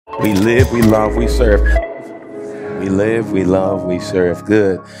We live, we love, we serve. We live, we love, we serve.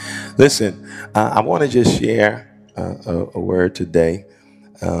 Good. Listen, I want to just share a word today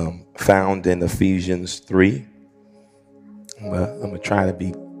found in Ephesians 3. I'm gonna try to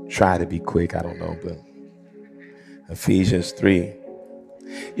be quick. I don't know, but Ephesians 3.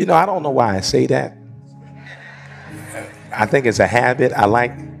 I don't know why I say that. I think it's a habit. I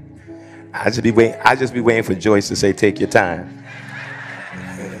just be waiting for Joyce to say, "Take your time."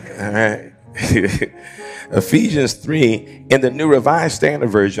 All right. Ephesians 3 in the New Revised Standard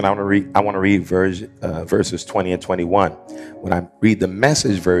Version. I want to read verses 20 and 21. When I read the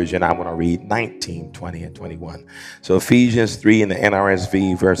Message version, I want to read 19, 20, and 21. So Ephesians 3 in the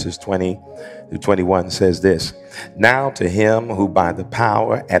NRSV verses 20 through 21 says this: Now to him who by the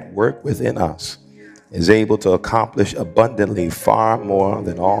power at work within us is able to accomplish abundantly far more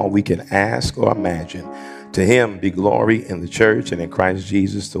than all we can ask or imagine. To him be glory in the church and in Christ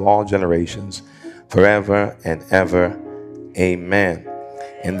Jesus to all generations, forever and ever. Amen.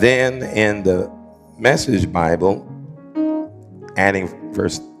 And then in the Message Bible, adding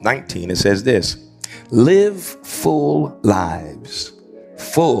verse 19, it says this: Live full lives,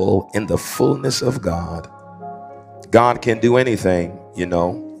 full in the fullness of God. God can do anything,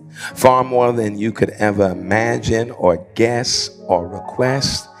 far more than you could ever imagine or guess or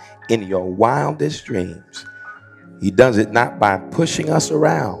request in your wildest dreams. He does it not by pushing us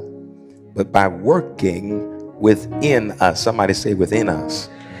around, but by working within us. Somebody say within us.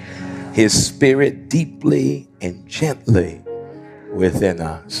 His spirit deeply and gently within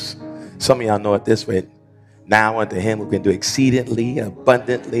us. Some of y'all know it this way. Now unto him who can do exceedingly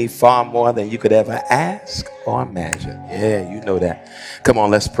abundantly far more than you could ever ask or imagine. Yeah, you know that. Come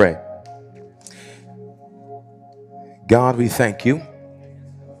on, let's pray. God, we thank you.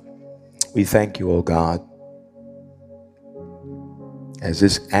 We thank you, oh God, as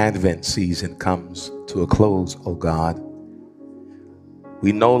this Advent season comes to a close, oh God.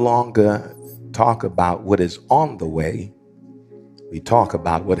 We no longer talk about what is on the way. We talk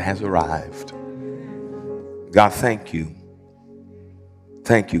about what has arrived. God, thank you.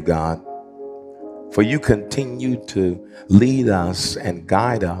 Thank you, God, for you continue to lead us and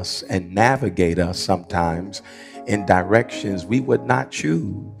guide us and navigate us sometimes in directions we would not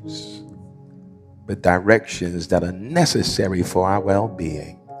choose, but directions that are necessary for our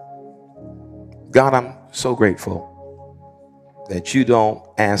well-being. God, I'm so grateful that you don't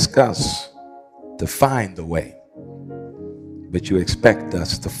ask us to find the way, but you expect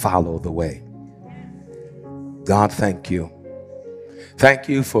us to follow the way. God, thank you. Thank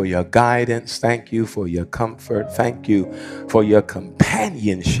you for your guidance. Thank you for your comfort. Thank you for your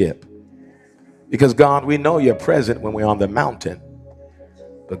companionship. Because God, we know you're present when we're on the mountain.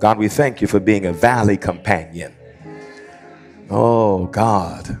 But God, we thank you for being a valley companion. Oh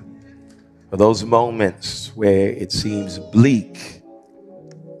God, for those moments where it seems bleak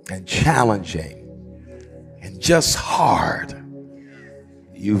and challenging and just hard,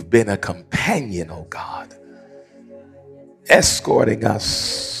 you've been a companion, oh God, escorting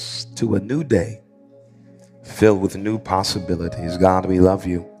us to a new day filled with new possibilities. God, we love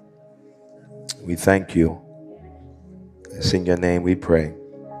you. We thank you. It's in your name we pray.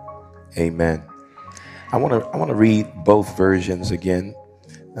 Amen. I want to read both versions again.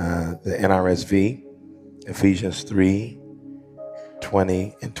 The NRSV, Ephesians 3,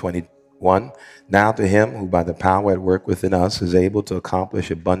 20 and 21. Now to him who by the power at work within us is able to accomplish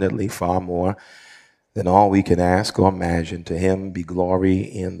abundantly far more than all we can ask or imagine. To him be glory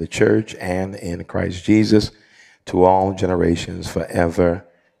in the church and in Christ Jesus to all generations forever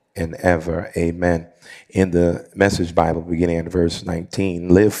and ever. Amen. In the Message Bible, beginning at verse 19,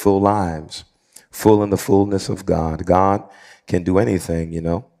 live full lives, full in the fullness of God. God can do anything,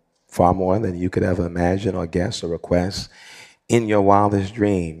 far more than you could ever imagine or guess or request in your wildest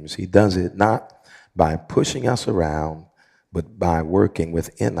dreams. He does it not by pushing us around, but by working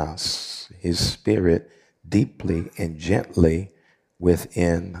within us, his spirit deeply and gently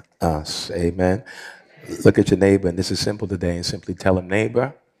within us. Amen. Look at your neighbor, and this is simple today, and simply tell him,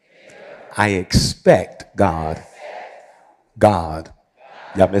 neighbor, I expect God. God.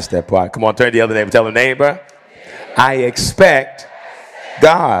 Y'all missed that part. Come on, turn to the other neighbor, tell him, neighbor, I expect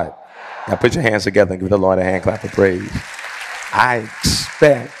God. Now put your hands together and give the Lord a hand clap of praise. I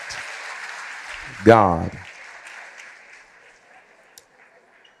expect God.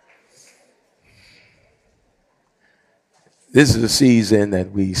 This is a season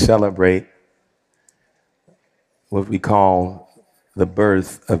that we celebrate what we call the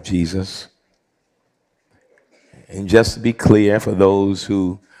birth of Jesus. And just to be clear, for those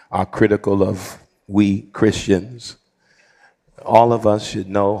who are critical of we Christians, All of us should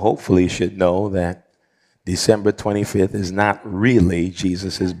know, hopefully should know, that December 25th is not really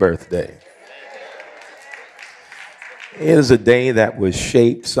Jesus' birthday. It is a day that was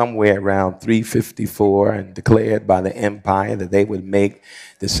shaped somewhere around 354 and declared by the empire that they would make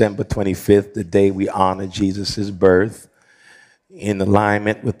December 25th the day we honor Jesus' birth in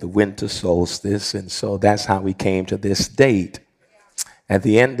alignment with the winter solstice. And so that's how we came to this date. At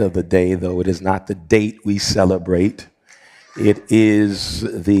the end of the day, though, it is not the date we celebrate. It is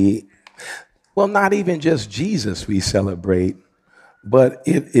not even just Jesus we celebrate, but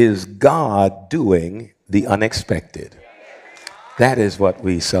it is God doing the unexpected. That is what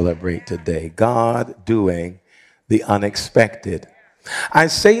we celebrate today, God doing the unexpected. I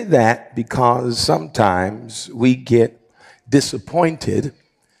say that because sometimes we get disappointed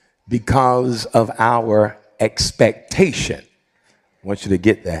because of our expectation. I want you to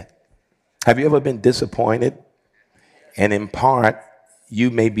get that. Have you ever been disappointed? And in part,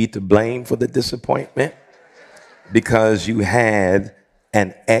 you may be to blame for the disappointment because you had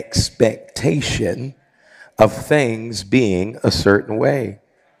an expectation of things being a certain way.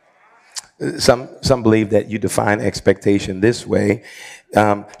 Some believe that you define expectation this way.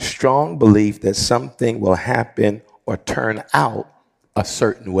 Strong belief that something will happen or turn out a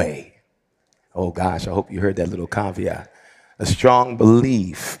certain way. Oh gosh, I hope you heard that little caveat. A strong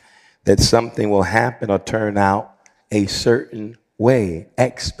belief that something will happen or turn out a certain way,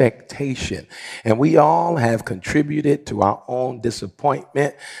 expectation. And we all have contributed to our own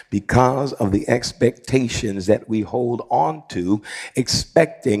disappointment because of the expectations that we hold on to,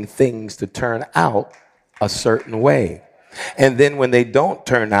 expecting things to turn out a certain way. And then when they don't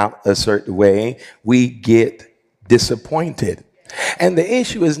turn out a certain way, we get disappointed. And the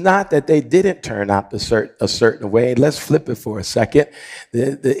issue is not that they didn't turn out a certain way. Let's flip it for a second.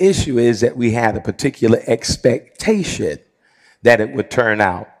 The issue is that we had a particular expectation that it would turn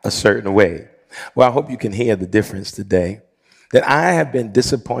out a certain way. Well, I hope you can hear the difference today. That I have been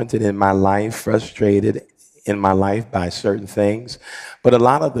disappointed in my life, frustrated in my life by certain things. But a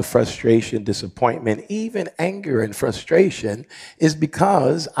lot of the frustration, disappointment, even anger and frustration is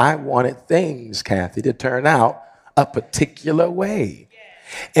because I wanted things, Kathy, to turn out a particular way.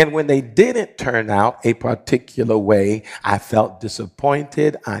 And when they didn't turn out a particular way, I felt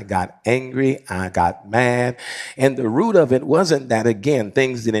disappointed, I got angry, I got mad. And the root of it wasn't that, again,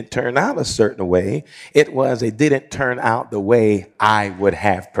 things didn't turn out a certain way. It was they didn't turn out the way I would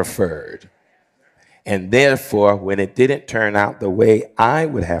have preferred. And therefore, when it didn't turn out the way I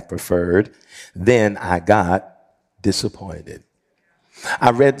would have preferred, then I got disappointed.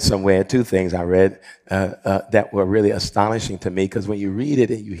 I read somewhere, two things I read that were really astonishing to me, because when you read it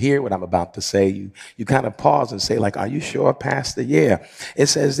and you hear what I'm about to say, you kind of pause and say, like, are you sure, Pastor? Yeah. It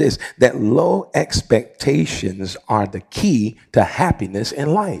says this, that low expectations are the key to happiness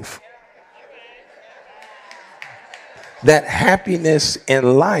in life. That happiness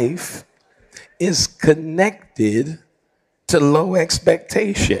in life is connected to low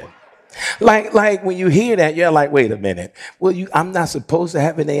expectation. Like when you hear that, you're like, wait a minute. Well, I'm not supposed to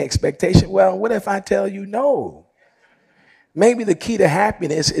have any expectation. Well, what if I tell you no? Maybe the key to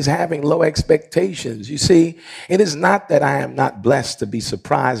happiness is having low expectations. You see, it is not that I am not blessed to be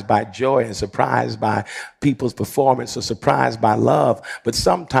surprised by joy and surprised by people's performance or surprised by love, but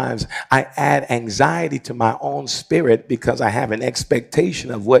sometimes I add anxiety to my own spirit because I have an expectation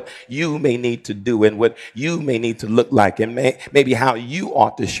of what you may need to do and what you may need to look like and maybe how you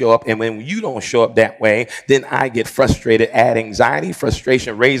ought to show up. And when you don't show up that way, then I get frustrated, add anxiety,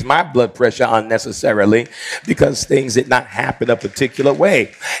 frustration, raise my blood pressure unnecessarily because things did not happen a particular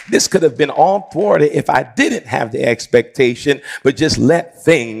way. This could have been all thwarted if I didn't have the expectation, but just let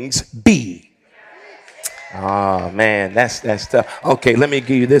things be. Oh man, that's tough. Okay, let me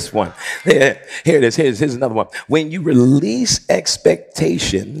give you this one. Here it is. Here's another one. When you release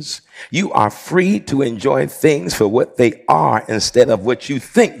expectations, you are free to enjoy things for what they are instead of what you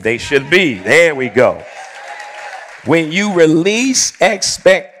think they should be. There we go. When you release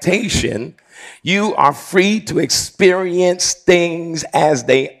expectation, you are free to experience things as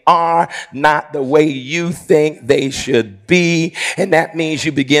they are, not the way you think they should be. And that means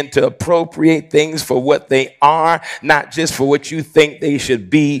you begin to appropriate things for what they are, not just for what you think they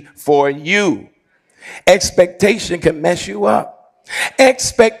should be for you. Expectation can mess you up.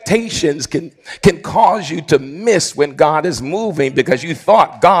 Expectations can cause you to miss when God is moving because you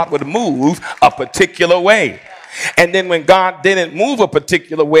thought God would move a particular way. And then when God didn't move a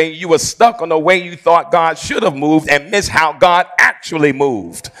particular way, you were stuck on the way you thought God should have moved and missed how God actually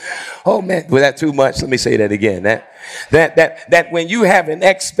moved. Oh man, was that too much? Let me say that again. That when you have an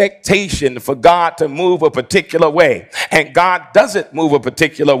expectation for God to move a particular way and God doesn't move a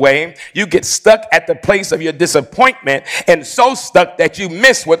particular way, you get stuck at the place of your disappointment and so stuck that you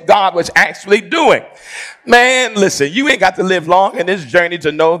miss what God was actually doing. Man, listen, you ain't got to live long in this journey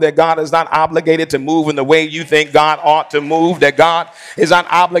to know that God is not obligated to move in the way you think God ought to move, that God is not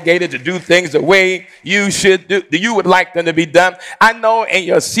obligated to do things the way you should do, you would like them to be done. I know in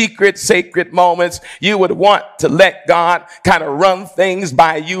your secret, sacred moments, you would want to let God kind of run things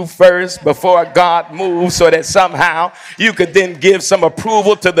by you first before God moves so that somehow you could then give some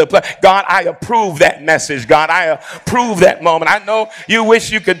approval to the God, I approve that message. God, I approve that moment. I know you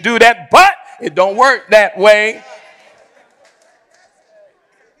wish you could do that, but it don't work that way.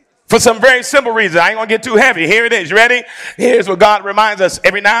 For some very simple reason. I ain't going to get too heavy. Here it is. You ready? Here's what God reminds us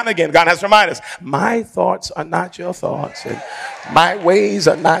every now and again. God has to remind us, my thoughts are not your thoughts, and my ways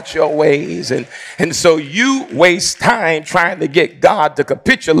are not your ways. And so you waste time trying to get God to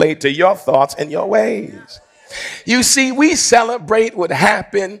capitulate to your thoughts and your ways. You see, we celebrate what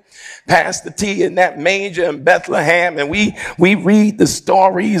happened, Pastor T, in that manger in Bethlehem, and we read the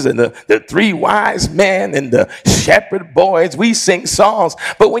stories and the three wise men and the shepherd boys. We sing songs.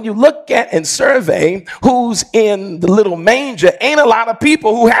 But when you look at and survey who's in the little manger, ain't a lot of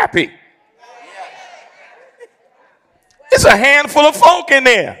people who happy. It's a handful of folk in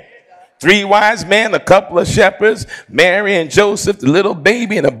there. Three wise men, a couple of shepherds, Mary and Joseph, the little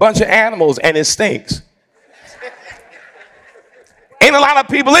baby, and a bunch of animals, and it stinks. Ain't a lot of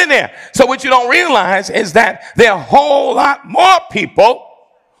people in there. So what you don't realize is that there are a whole lot more people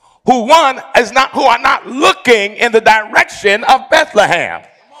who are not looking in the direction of Bethlehem,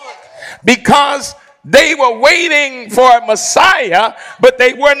 because they were waiting for a Messiah, but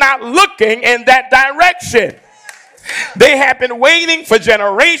they were not looking in that direction. They had been waiting for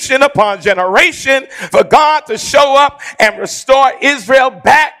generation upon generation for God to show up and restore Israel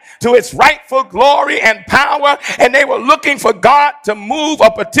back to its rightful glory and power, and they were looking for God to move a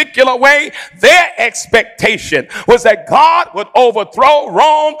particular way. Their expectation was that God would overthrow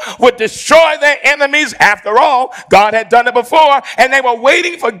Rome, would destroy their enemies. After all, God had done it before, and they were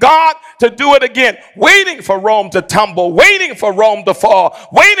waiting for God to do it again, waiting for Rome to tumble, waiting for Rome to fall,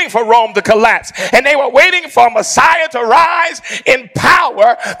 waiting for Rome to collapse. And they were waiting for Messiah to rise in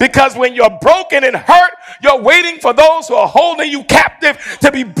power, because when you're broken and hurt, you're waiting for those who are holding you captive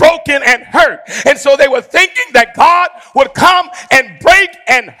to be broken and hurt. And so they were thinking that God would come and break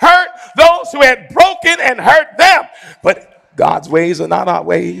and hurt those who had broken and hurt them. But God's ways are not our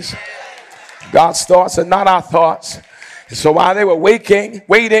ways. God's thoughts are not our thoughts. And so while they were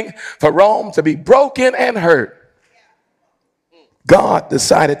waiting for Rome to be broken and hurt, God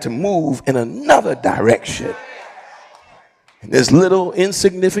decided to move in another direction. And this little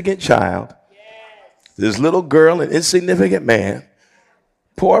insignificant child, this little girl and insignificant man,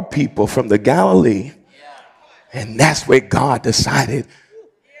 poor people from the Galilee, and that's where God decided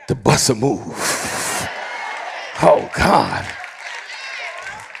to bust a move. Oh God,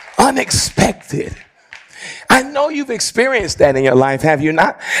 unexpected. I know you've experienced that in your life, have you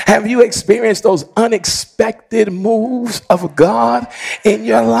not? Have you experienced those unexpected moves of God in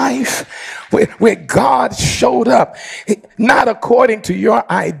your life? Where God showed up, not according to your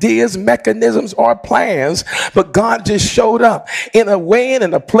ideas, mechanisms, or plans, but God just showed up in a way and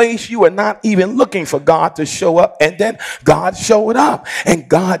in a place you were not even looking for God to show up, and then God showed up. And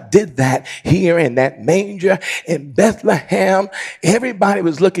God did that here in that manger in Bethlehem. Everybody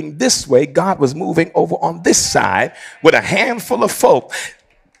was looking this way. God was moving over on this side with a handful of folk.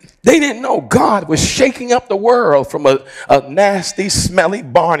 They didn't know God was shaking up the world from a nasty, smelly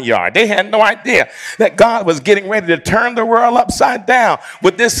barnyard. They had no idea that God was getting ready to turn the world upside down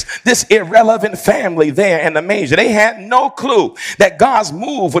with this irrelevant family there in the manger. They had no clue that God's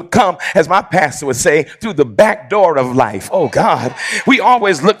move would come, as my pastor would say, through the back door of life. Oh God, we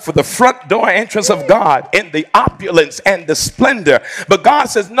always look for the front door entrance of God in the opulence and the splendor. But God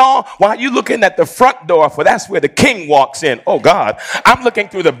says, no, while you're looking at the front door, for that's where the king walks in. Oh God, I'm looking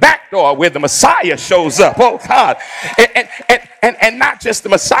through the back door where the Messiah shows up. Oh God. And not just the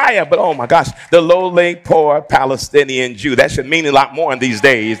Messiah, but oh my gosh, the lowly, poor Palestinian Jew. That should mean a lot more in these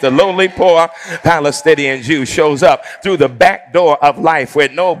days. The lowly, poor Palestinian Jew shows up through the back door of life where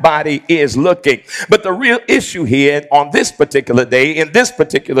nobody is looking. But the real issue here on this particular day, in this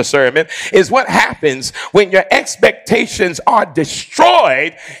particular sermon, is what happens when your expectations are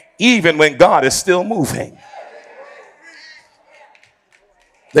destroyed, even when God is still moving.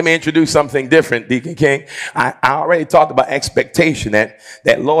 Let me introduce something different, Deacon King. I already talked about expectation,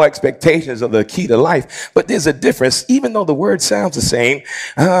 that low expectations are the key to life. But there's a difference, even though the word sounds the same.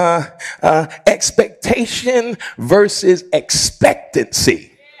 Expectation versus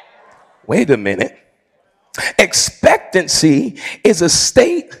expectancy. Wait a minute. Expectancy is a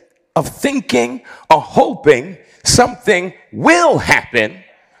state of thinking or hoping something will happen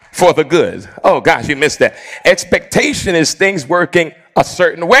for the good. Oh gosh, you missed that. Expectation is things working a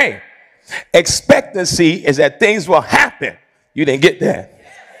certain way. Expectancy is that things will happen. You didn't get that.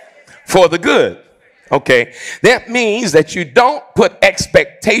 For the good. Okay. That means that you don't put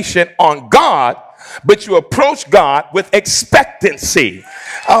expectation on God, but you approach God with expectancy.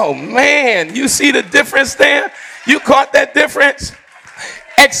 Oh man, you see the difference there? You caught that difference?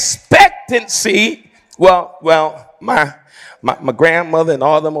 Expectancy. Well, my grandmother and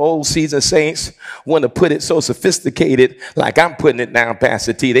all them old seasoned saints want to put it so sophisticated, like I'm putting it now,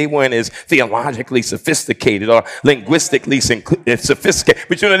 Pastor T. They weren't as theologically sophisticated or linguistically sophisticated.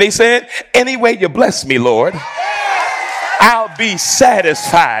 But you know what they said? Any way you bless me, Lord, I'll be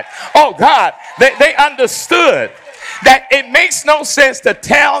satisfied. Oh, God, they understood that it makes no sense to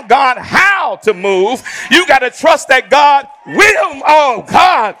tell God how to move. You got to trust that God will. Oh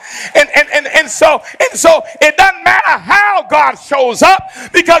God. And so it doesn't matter how God shows up,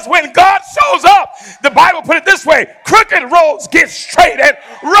 because when God shows up, the Bible put it this way: crooked roads get straight and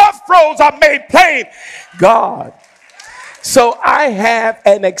rough roads are made plain. God. So I have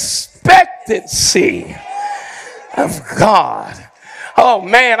an expectancy of God. Oh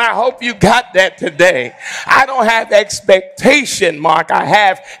man, I hope you got that today. I don't have expectation, Mark. I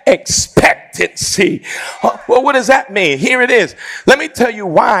have expectancy. Well, what does that mean? Here it is. Let me tell you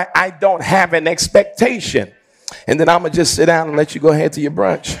why I don't have an expectation. And then I'm going to just sit down and let you go ahead to your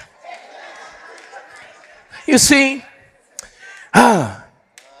brunch. You see,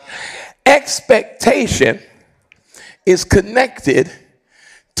 expectation is connected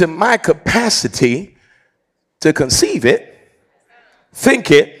to my capacity to conceive it,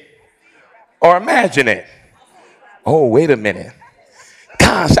 think it, or imagine it. Oh, wait a minute.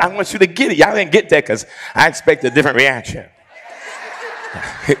 Gosh, I want you to get it. Y'all didn't get that because I expect a different reaction.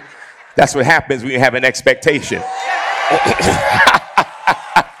 That's what happens when you have an expectation.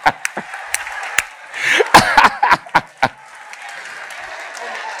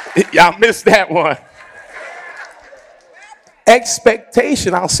 Y'all missed that one.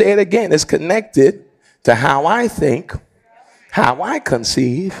 Expectation, I'll say it again, is connected to how I think, how I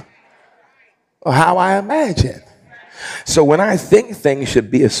conceive, or how I imagine. So when I think things should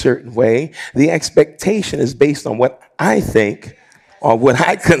be a certain way, the expectation is based on what I think or what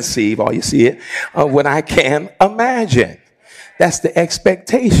I conceive, or you see it, or what I can imagine. That's the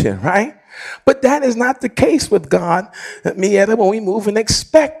expectation, right? But that is not the case with God, Mietta, when we move in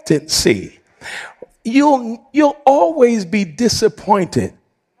expectancy. You'll always be disappointed.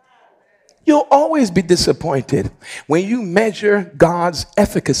 You'll always be disappointed when you measure God's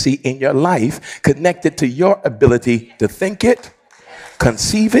efficacy in your life connected to your ability to think it,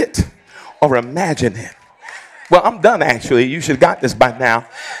 conceive it, or imagine it. Well, I'm done, actually. You should have got this by now.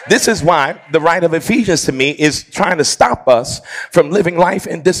 This is why the writer of Ephesians to me is trying to stop us from living life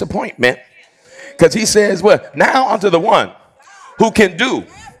in disappointment. Because he says, well, now unto the one who can do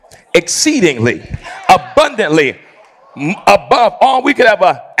exceedingly, abundantly, above all we could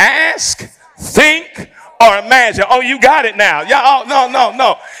ever ask, think, or imagine. Oh, you got it now. Yeah. Oh,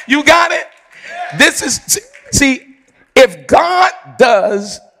 no. You got it? This is, see, if God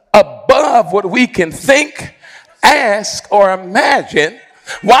does above what we can think, ask, or imagine,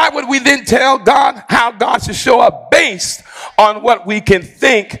 why would we then tell God how God should show up based on what we can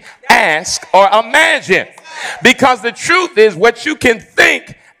think, ask, or imagine? Because the truth is, what you can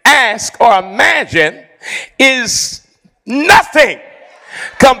think, ask, or imagine is nothing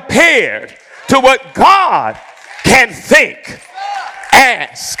compared to what God can think,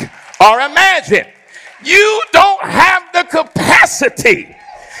 ask, or imagine. You don't have the capacity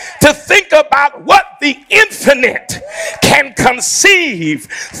to think about what the infinite can conceive,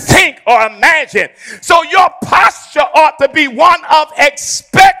 think, or imagine. So your posture ought to be one of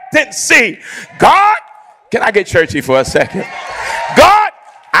expectancy. God, can I get churchy for a second? God,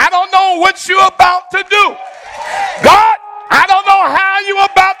 I don't know what you're about to do. God, I don't know how you're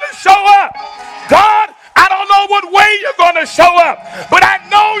about to show up. God, I don't know what way you're going to show up, but I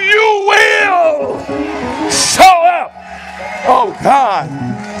know you will show up. Oh, God.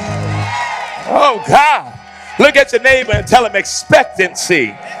 Oh, God. Look at your neighbor and tell him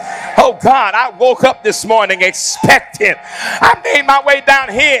expectancy. Oh, God, I woke up this morning expectant. I made my way down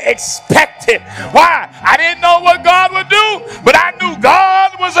here expectant. expected. Why? I didn't know what God would do, but I knew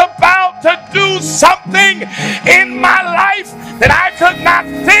God was about to do something in my life that I could not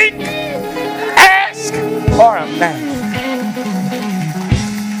think, ask, or imagine.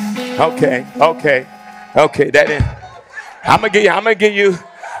 Okay, that is. I'm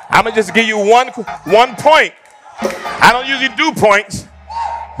gonna just give you one point. I don't usually do points,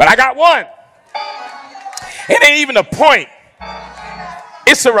 but I got one. It ain't even a point.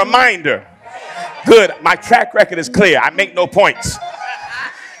 It's a reminder. Good, my track record is clear. I make no points.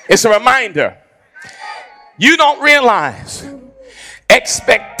 It's a reminder. You don't realize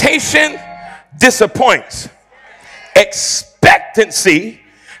expectation disappoints. Expectancy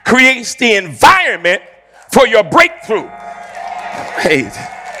creates the environment for your breakthrough. Wait.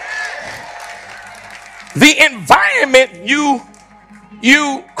 The environment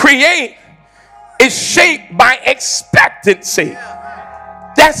you create is shaped by expectancy.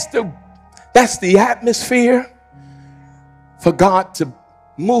 That's the atmosphere for God to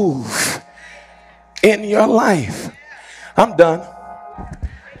move in your life. I'm done.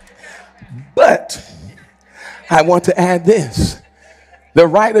 But I want to add this. The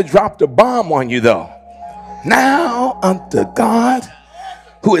writer dropped a bomb on you though. Now unto God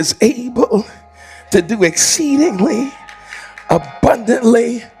who is able to do exceedingly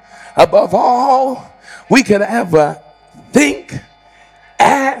abundantly above all we could ever think,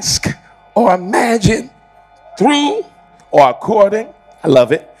 ask, or imagine, through or according, I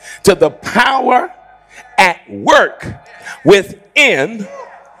love it, to the power at work within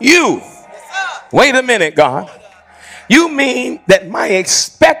you. Wait a minute, God. You mean that my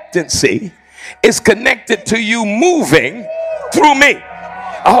expectancy is connected to you moving through me?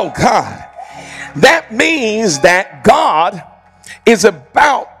 Oh, God. That means that God is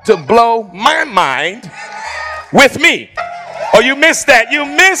about to blow my mind with me. Oh, you missed that. You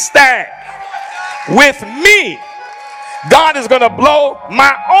missed that. With me. God is going to blow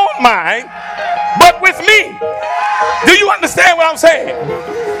my own mind, but with me. Do you understand what I'm saying?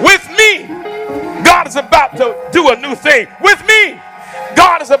 With me. God is about to do a new thing. With me.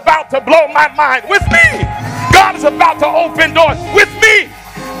 God is about to blow my mind. With me. God is about to open doors. With me.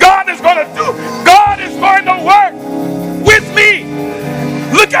 God is going to work with me.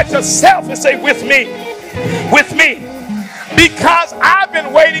 Look at yourself and say, with me. With me. Because I've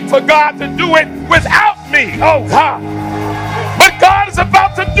been waiting for God to do it without me. Oh, God. But God is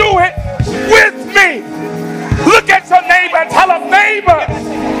about to do it with me. Look at your neighbor and tell him, neighbor,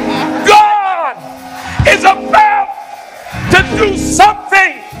 God is about to do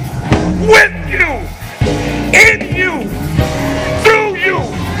something with you, in you, through you,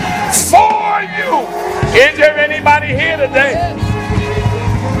 for you. Is there anybody here today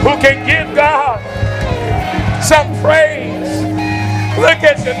who can give God some praise? Look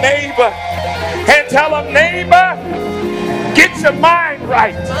at your neighbor and tell him, neighbor, get your mind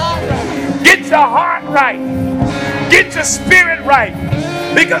right. Get your heart right. Get your spirit right.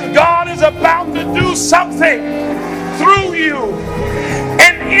 Because God is about to do something through you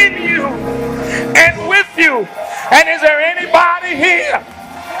and in you and with you. And is there anybody here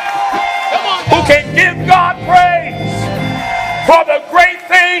who can give God praise for the great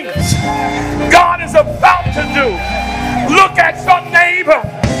things God is about to do? Look at your neighbor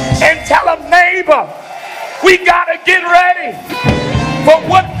and tell him, neighbor, we got to get ready for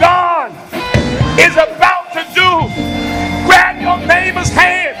what God is about to do. Grab your neighbor's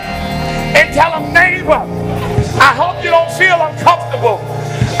hand and tell him, neighbor, I hope you don't feel uncomfortable.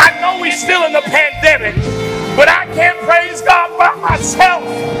 I know we're still in the pandemic, but I can't praise God by myself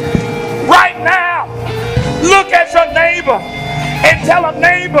right now. Look at your neighbor and tell him,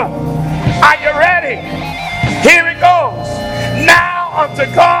 neighbor, are you ready? Here it goes. Now unto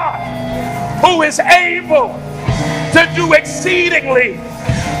God, who is able to do exceedingly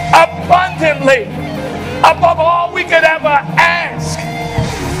abundantly above all we could ever ask,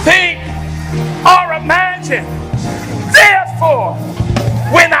 think, or imagine. Therefore,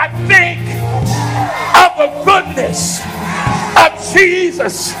 when I think of the goodness of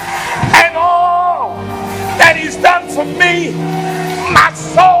Jesus and all that he's done for me, my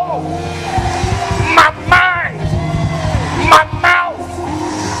soul, my mind, my mouth,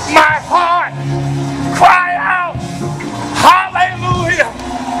 my heart cry out, hallelujah,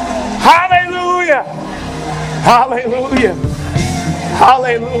 hallelujah, hallelujah,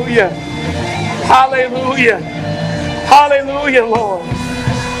 hallelujah, hallelujah, hallelujah, Lord,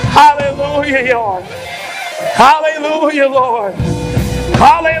 hallelujah, Lord, hallelujah, Lord,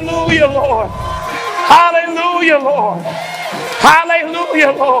 hallelujah, Lord, hallelujah, Lord,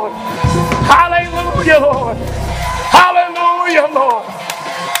 hallelujah, Lord, hallelujah, Lord, hallelujah, Lord,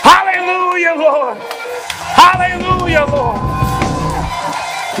 Hallelujah, Lord. Hallelujah, Lord.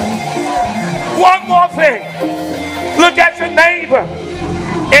 One more thing. Look at your neighbor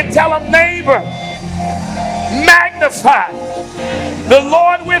and tell him, neighbor, magnify the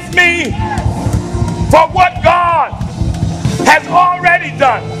Lord with me for what God has already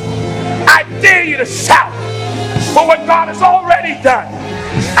done. I dare you to shout for what God has already done.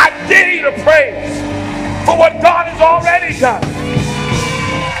 I dare you to praise for what God has already done.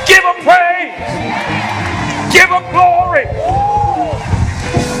 Give him praise. Give him glory.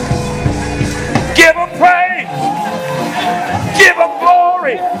 Give him praise. Give him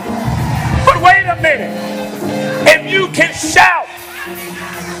glory. But wait a minute. If you can shout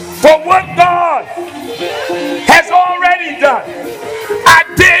for what God has already done, I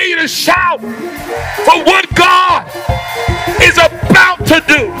dare you to shout for what God is about to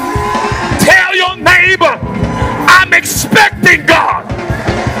do. Tell your neighbor, I'm expecting God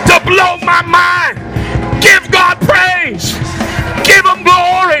to blow my mind. Give God praise. Give him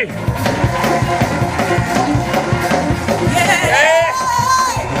glory. Yeah.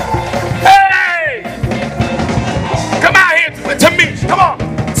 Hey! Come out here to me. Come on.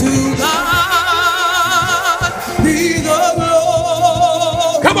 To God be the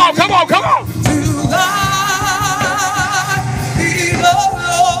glory. Come on, come on, come on. To God be the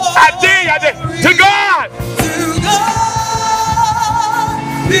glory. I dare you. To God. To God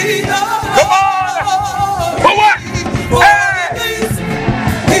be the glory. Come on. For what? For Hey! all the things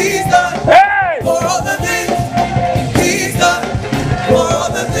He's done. Hey! For all the things He's done. For all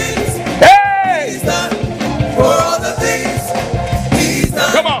the things Hey! He's done. For all the things He's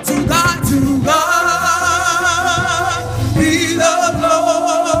done. Come on. To God be the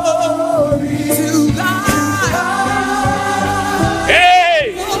glory. To God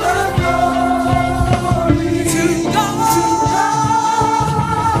Hey! be the glory. To God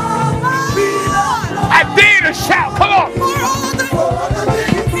be the glory. I dare to shout. Come on. For all the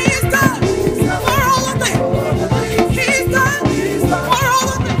things He's done. For all the things He's done. For all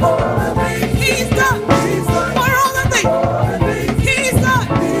the things He's done. For all the things He's done.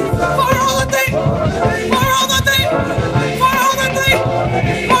 For all the things. For all the things. For all the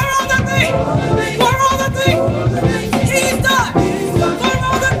things. For all the things. For all the things He's done. For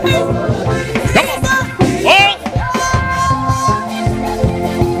all the things Come on. Oh!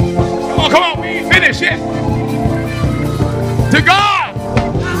 Come on, we ain't finished yet. To God.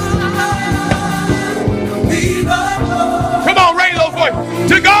 be the glory. Come on, raise those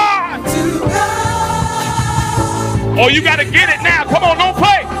voices. To God. To God. Oh, you got to get it now. Come on, don't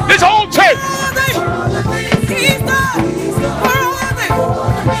play. This whole church. He's done. For all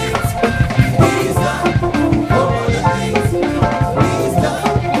the things He's done. For all the things He's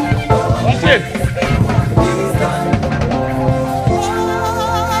done. That's it. He's done.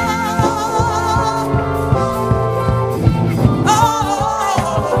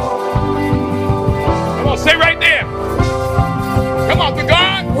 Come on, stay right there. Come on, to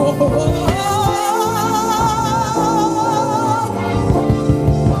God.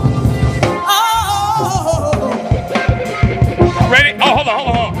 Ready? Oh, hold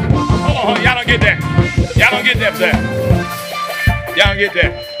on. Y'all don't get that. Y'all don't get that, sir. Y'all don't get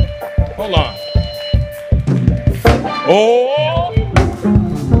that. Hold on. Oh.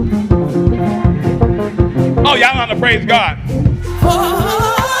 Oh, y'all want to praise God.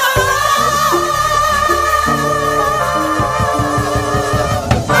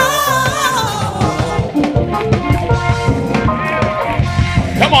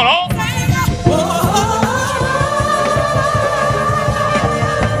 Come on, oh.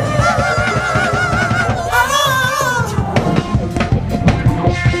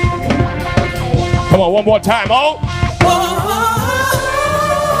 Come on, one more time, oh.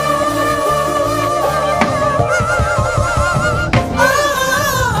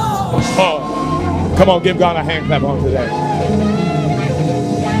 Oh. Come on, give God a hand clap on today.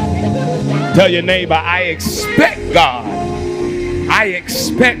 Tell your neighbor, I expect God. I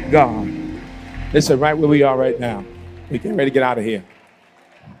expect God. Listen, right where we are right now. We getting ready to get out of here.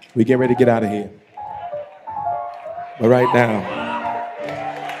 We getting ready to get out of here. But right now,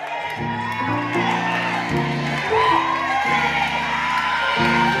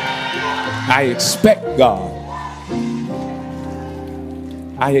 I expect God.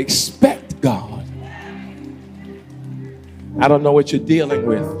 I expect God. I don't know what you're dealing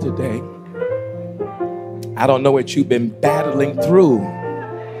with today. I don't know what you've been battling through.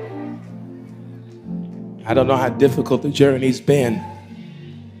 I don't know how difficult the journey's been.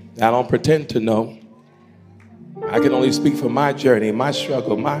 I don't pretend to know. I can only speak for my journey, my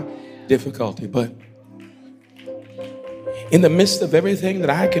struggle, my difficulty. But In the midst of everything that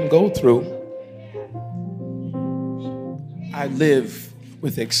I can go through, I live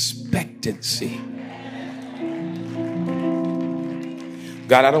with expectancy.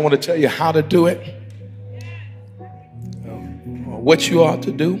 God, I don't want to tell you how to do it or what you ought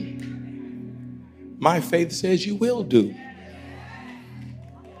to do. My faith says you will do.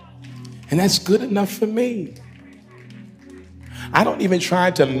 And that's good enough for me. I don't even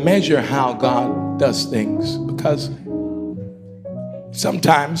try to measure how God does things, because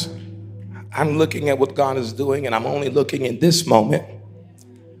sometimes I'm looking at what God is doing and I'm only looking in this moment.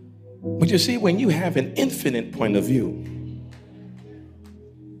 But you see, when you have an infinite point of view,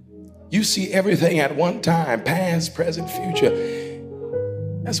 you see everything at one time, past, present, future.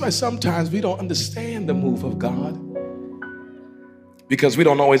 That's why sometimes we don't understand the move of God, because we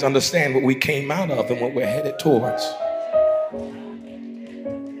don't always understand what we came out of and what we're headed towards.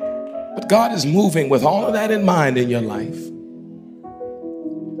 But God is moving with all of that in mind in your life.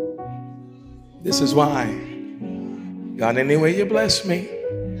 This is why, God, any way you bless me,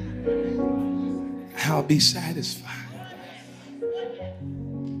 I'll be satisfied.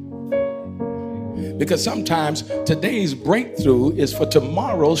 Because sometimes today's breakthrough is for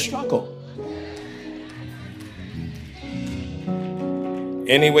tomorrow's struggle.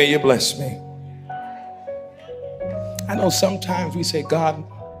 Any way you bless me. I know sometimes we say, God,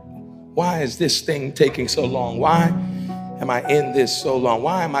 why is this thing taking so long? Why am I in this so long?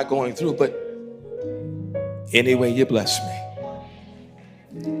 Why am I going through? But any way you bless me,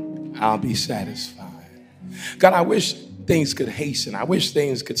 I'll be satisfied. God, I wish things could hasten. I wish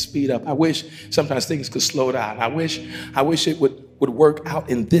things could speed up. I wish sometimes things could slow down. I wish it would work out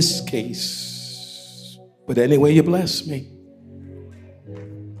in this case. But any way you bless me,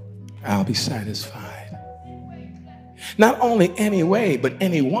 I'll be satisfied. Not only any way, but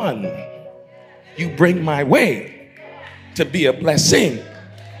anyone you bring my way to be a blessing.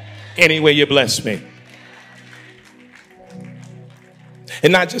 Any way you bless me.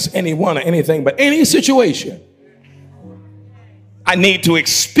 And not just anyone or anything, but any situation I need to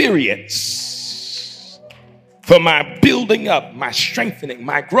experience for my building up, my strengthening,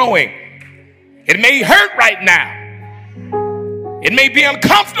 my growing. It may hurt right now. It may be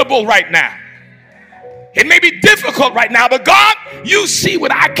uncomfortable right now. It may be difficult right now, but God, you see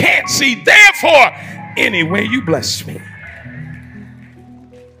what I can't see. Therefore, any way you bless me,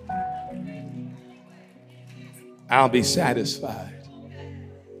 I'll be satisfied.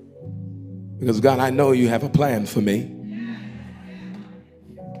 Because God, I know you have a plan for me,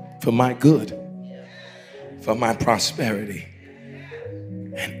 for my good, for my prosperity.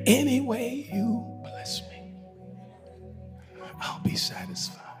 And any way you bless me, I'll be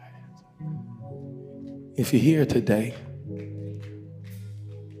satisfied. If you're here today and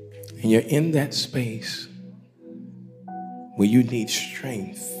you're in that space where you need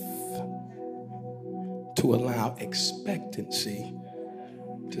strength to allow expectancy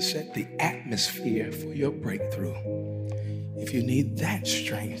to set the atmosphere for your breakthrough, if you need that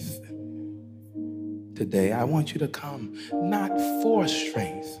strength today, I want you to come, not for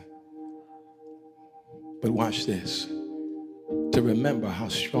strength, but watch this, to remember how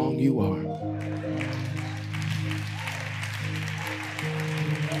strong you are.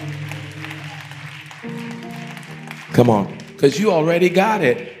 Come on, because you already got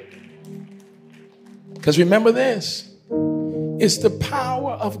it. Because remember this, it's the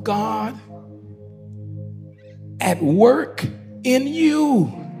power of God at work in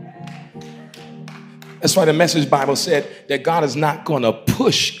you. That's why the Message Bible said that God is not going to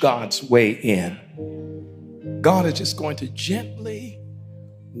push God's way in. God is just going to gently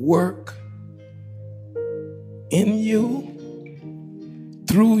work in you,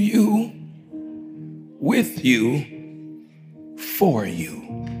 through you, with you, for you.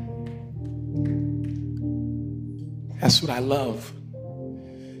 That's what I love.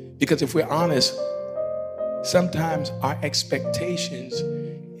 Because if we're honest, sometimes our expectations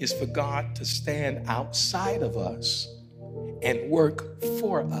is for God to stand outside of us and work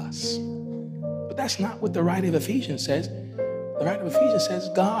for us. But that's not what the writer of Ephesians says. The writer of Ephesians says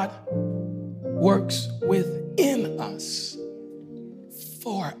God works within us,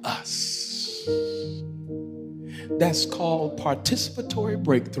 for us. That's called participatory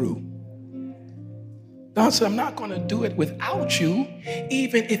breakthrough. God said, I'm not going to do it without you,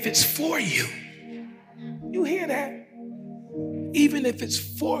 even if it's for you. You hear that? Even if it's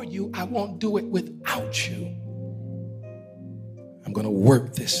for you, I won't do it without you. I'm going to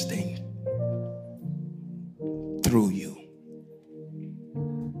work this thing through you.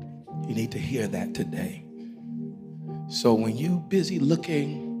 You need to hear that today. So when you're busy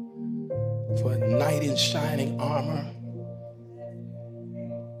looking for a knight in shining armor,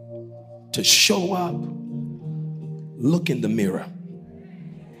 to show up, look in the mirror.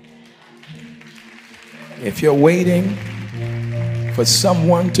 If you're waiting for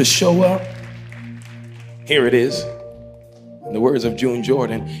someone to show up, here it is. In the words of June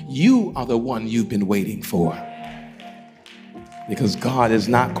Jordan, you are the one you've been waiting for. Because God is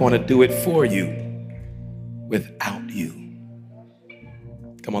not going to do it for you without you.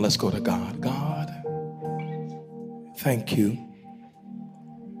 Come on, let's go to God. God, thank you.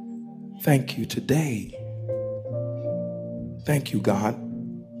 Thank you today. Thank you, God.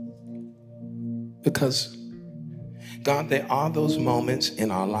 Because, God, there are those moments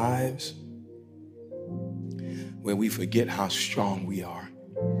in our lives where we forget how strong we are.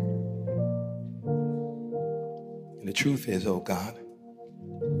 And the truth is, oh God,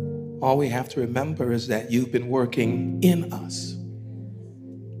 all we have to remember is that you've been working in us.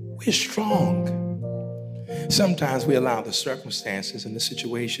 We're strong. Sometimes we allow the circumstances and the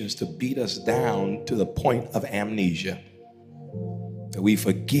situations to beat us down to the point of amnesia, that we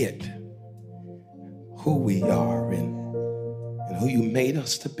forget who we are and who you made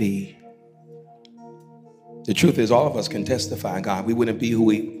us to be. The truth is, all of us can testify, God, we wouldn't be who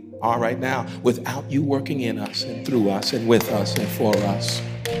we are right now without you working in us and through us and with us and for us.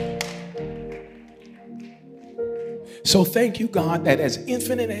 So thank you, God, that as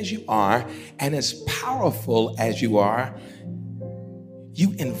infinite as you are and as powerful as you are,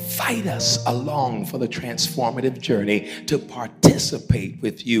 you invite us along for the transformative journey to participate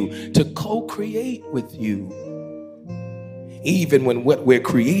with you, to co-create with you, even when what we're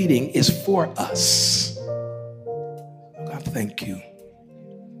creating is for us. God, thank you.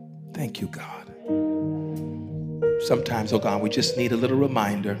 Thank you, God. Sometimes, oh God, we just need a little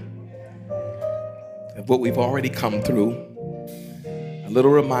reminder of what we've already come through, a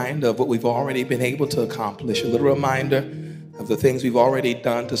little reminder of what we've already been able to accomplish, a little reminder of the things we've already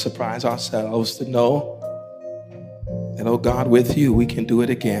done to surprise ourselves, to know that, oh God, with you, we can do it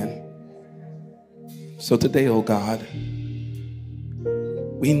again. So today, oh God,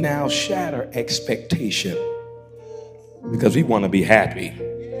 we now shatter expectation because we want to be happy.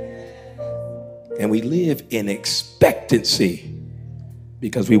 And we live in expectancy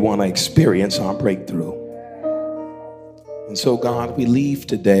because we want to experience our breakthrough. And so, God, we leave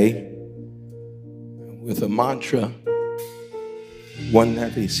today with a mantra, one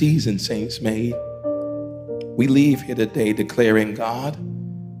that the seasoned saints made. We leave here today declaring, God,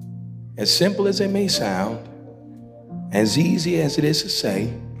 as simple as it may sound, as easy as it is to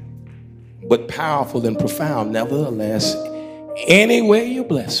say, but powerful and profound nevertheless, any way you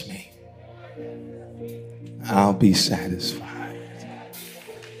bless me, I'll be satisfied.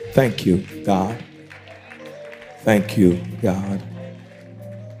 Thank you, God. Thank you, God.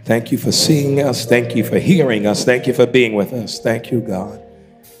 Thank you for seeing us. Thank you for hearing us. Thank you for being with us. Thank you, God.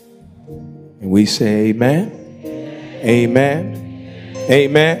 And we say amen. Amen.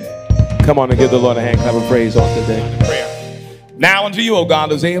 Amen. Come on and give the Lord a hand clap of praise on today. Now unto you, O God,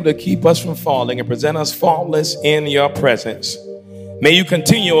 who is able to keep us from falling and present us faultless in your presence. May you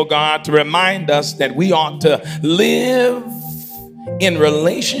continue, O God, to remind us that we ought to live in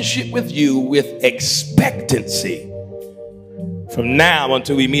relationship with you with expectancy from now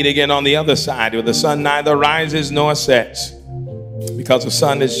until we meet again on the other side, where the sun neither rises nor sets, because the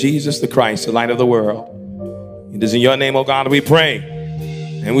sun is Jesus the Christ, the light of the world. It is in your name, O God, we pray.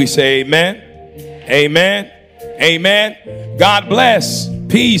 And we say amen, amen, amen. God bless,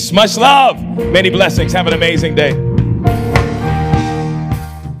 peace, much love, many blessings. Have an amazing day.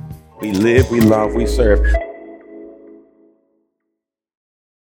 We live, we love, we serve.